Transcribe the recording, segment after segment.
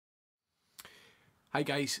Hi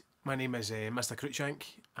guys, my name is Mr Cruikshank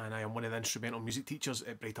and I am one of the instrumental music teachers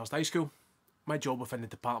at Braidhurst High School. My job within the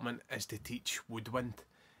department is to teach woodwind,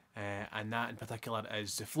 and that in particular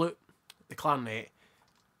is the flute, the clarinet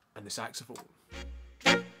and the saxophone.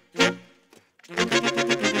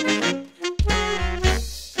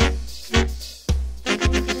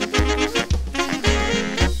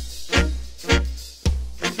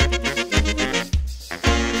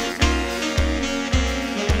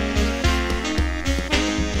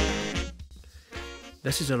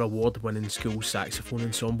 This is our award-winning school saxophone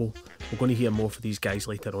ensemble. We're going to hear more from these guys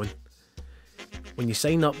later on. When you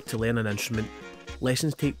sign up to learn an instrument,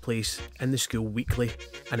 lessons take place in the school weekly,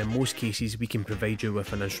 and in most cases we can provide you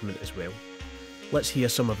with an instrument as well. Let's hear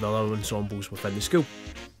some of the other ensembles within the school.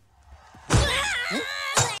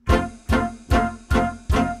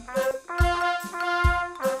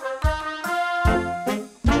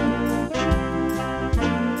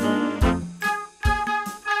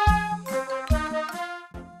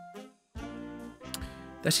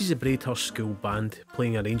 This is a Braidhurst school band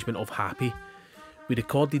playing an arrangement of Happy. We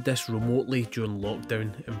recorded this remotely during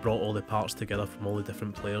lockdown and brought all the parts together from all the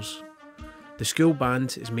different players. The school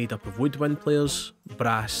band is made up of woodwind players,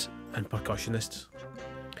 brass and percussionists.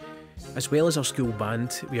 As well as our school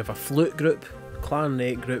band, we have a flute group,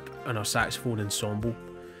 clarinet group and our saxophone ensemble.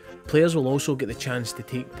 Players will also get the chance to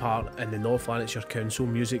take part in the North Lanarkshire Council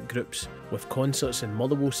music groups with concerts in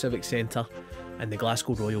Motherwell Civic Centre and the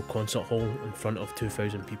Glasgow Royal Concert Hall in front of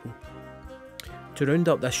 2,000 people. To round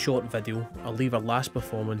up this short video, I'll leave our last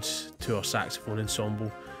performance to our saxophone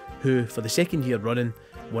ensemble, who for the second year running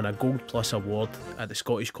won a Gold Plus award at the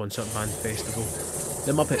Scottish Concert Band Festival.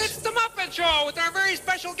 The Muppets. It's the Muppet Show with our very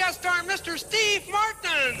special guest star, Mr. Steve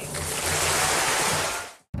Martin.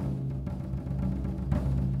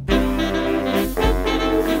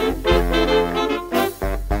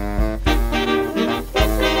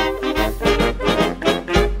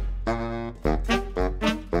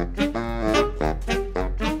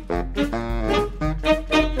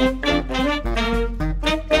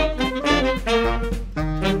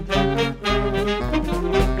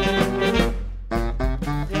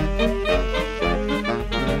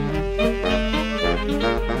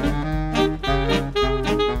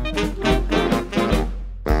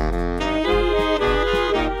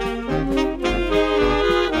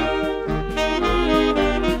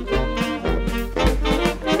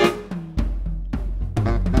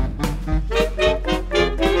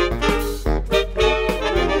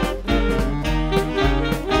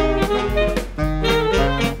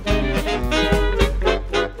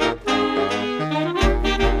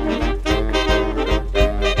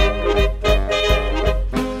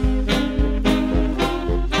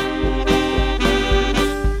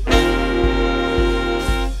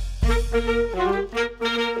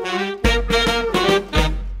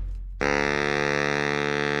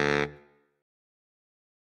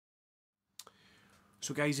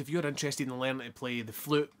 So guys, if you're interested in learning to play the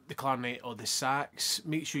flute, the clarinet or the sax,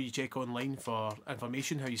 make sure you check online for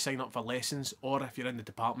information, how you sign up for lessons, or if you're in the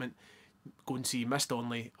department, go and see Miss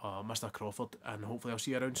Donnelly or Mr Crawford, and hopefully I'll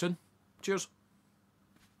see you around soon. Cheers!